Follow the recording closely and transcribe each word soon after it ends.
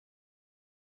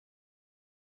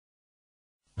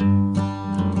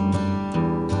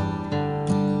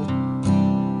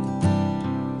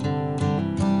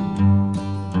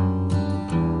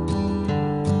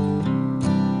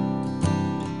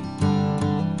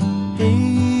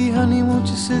Hey honey, won't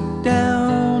you sit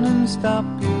down and stop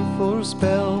here for a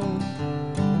spell,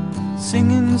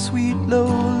 singing sweet low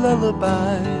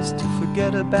lullabies to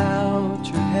forget about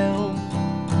your hell.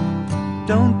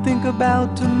 Don't think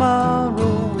about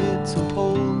tomorrow, it's a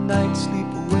whole night's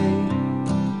sleep away.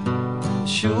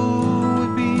 Sure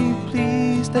would be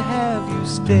pleased to have you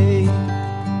stay.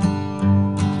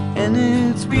 And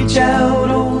it's reach out,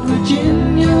 old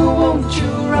Virginia, won't you,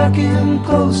 rock him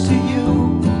close to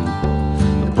you.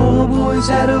 The poor boy's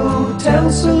at a hotel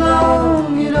so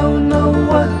long, you don't know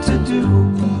what to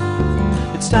do.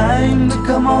 It's time to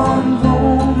come on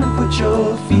home and put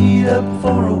your feet up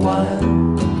for a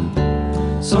while.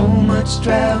 So much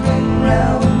traveling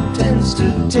round tends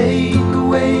to take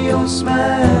away your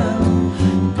smile.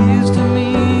 Appears to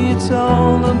me it's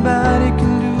all a body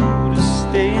can do to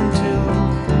stay in tune.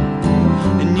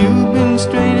 And you've been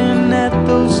straining at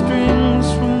those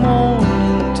strings from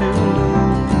morning till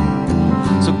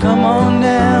noon. So come on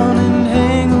down and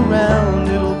hang around,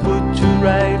 it'll put you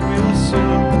right real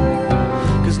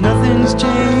soon. 'Cause nothing's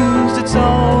changed, it's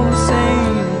all the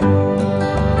same.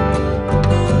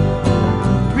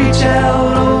 Reach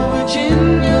out, old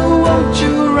Virginia, won't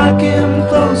you, rock him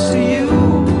close to you.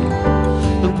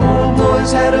 The poor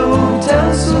boy's had a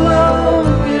hotel so long,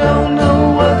 you don't know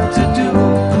what to do.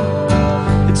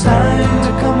 It's time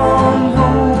to come on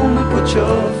home and put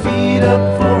your feet up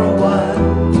for a while.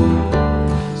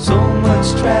 So much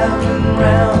traveling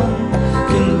round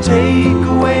can take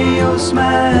away your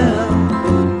smile.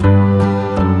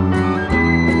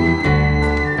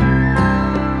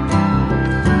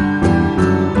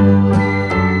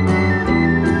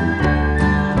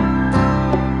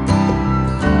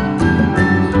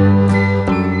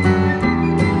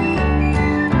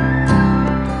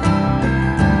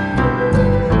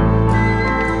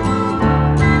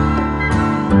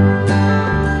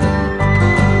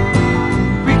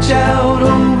 Reach out,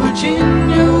 old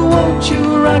Virginia, won't you,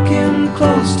 rock him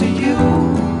close to you.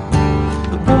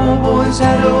 The poor boy's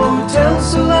had a hotel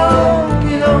so long,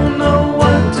 you don't know